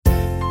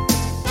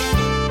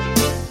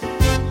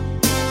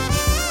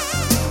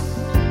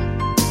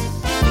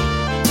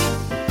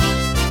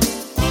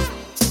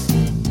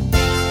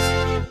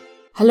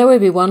Hello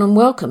everyone and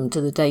welcome to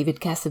the David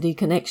Cassidy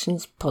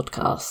Connections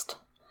podcast.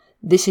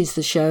 This is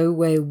the show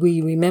where we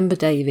remember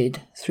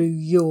David through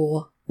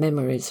your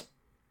memories.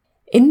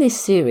 In this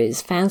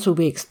series, fans will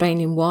be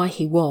explaining why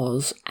he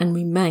was and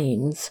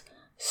remains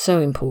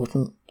so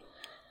important.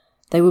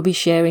 They will be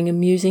sharing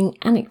amusing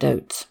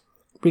anecdotes,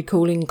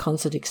 recalling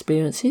concert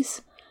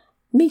experiences,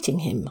 meeting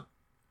him,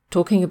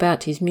 talking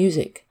about his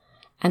music,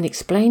 and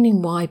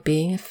explaining why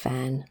being a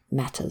fan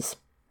matters.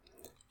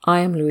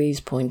 I am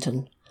Louise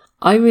Poynton.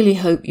 I really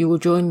hope you will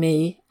join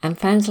me and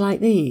fans like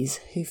these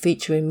who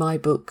feature in my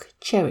book,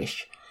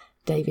 Cherish,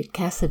 David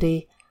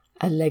Cassidy,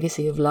 A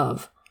Legacy of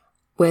Love,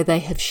 where they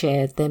have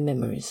shared their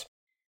memories.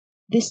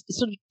 This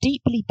sort of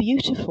deeply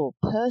beautiful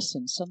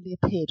person suddenly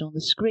appeared on the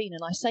screen,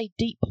 and I say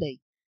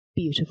deeply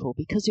beautiful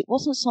because it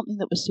wasn't something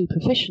that was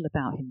superficial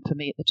about him for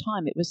me at the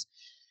time. It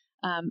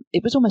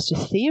was almost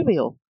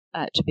ethereal,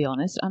 to be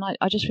honest. And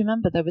I just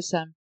remember there was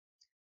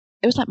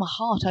it was like my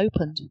heart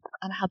opened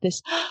and I had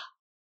this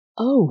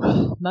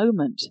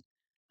moment.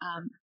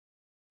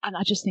 And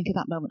I just think at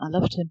that moment I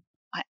loved him.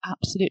 I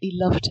absolutely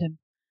loved him.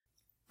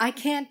 I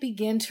can't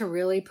begin to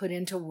really put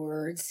into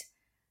words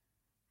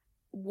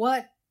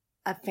what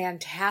a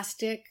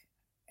fantastic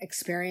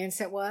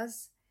experience it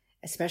was,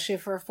 especially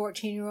for a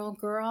 14-year-old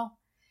girl,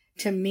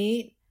 to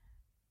meet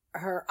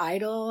her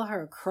idol,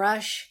 her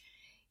crush.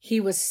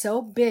 He was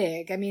so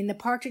big. I mean, the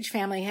Partridge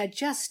Family had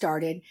just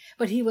started,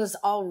 but he was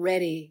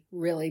already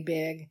really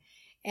big.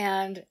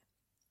 And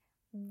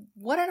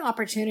what an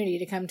opportunity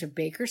to come to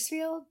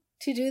Bakersfield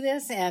to do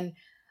this. And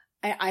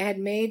I had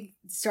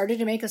started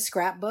to make a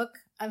scrapbook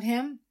of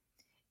him.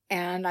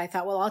 And I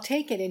thought, well, I'll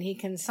take it and he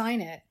can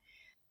sign it.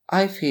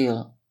 I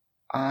feel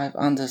I've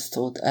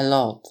understood a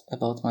lot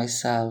about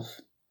myself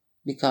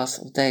because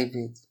of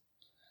David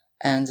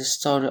and the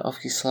story of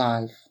his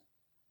life,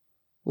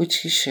 which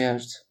he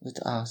shared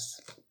with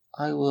us.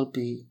 I will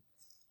be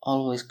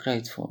always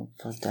grateful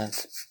for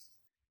that.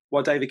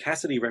 What David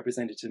Cassidy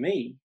represented to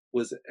me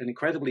was an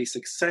incredibly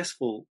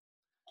successful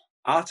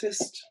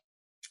artist.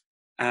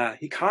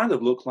 He kind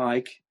of looked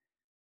like,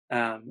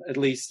 at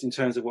least in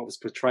terms of what was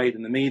portrayed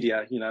in the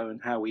media,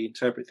 and how we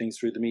interpret things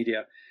through the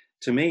media,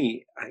 to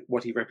me,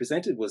 what he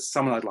represented was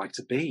someone I'd like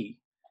to be,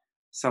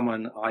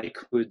 someone I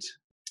could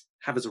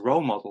have as a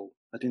role model.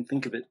 I didn't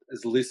think of it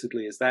as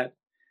lucidly as that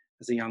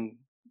as a young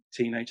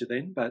teenager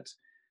then, but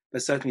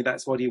certainly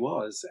that's what he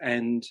was.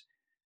 And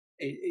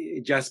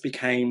it just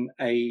became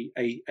a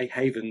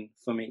haven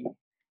for me.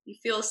 You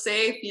feel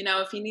safe,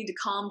 if you need to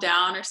calm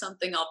down or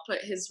something, I'll put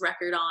his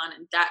record on,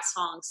 and that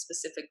song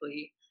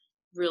specifically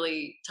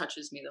really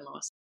touches me the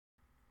most.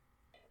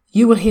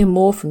 You will hear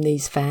more from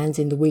these fans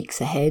in the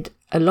weeks ahead,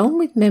 along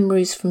with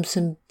memories from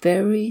some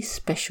very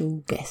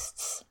special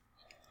guests.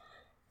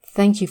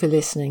 Thank you for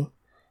listening.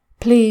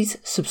 Please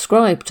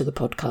subscribe to the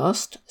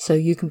podcast so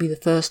you can be the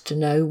first to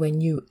know when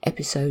new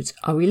episodes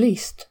are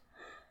released.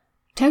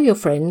 Tell your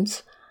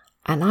friends,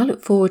 and I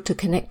look forward to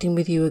connecting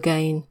with you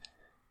again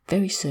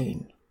very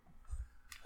soon.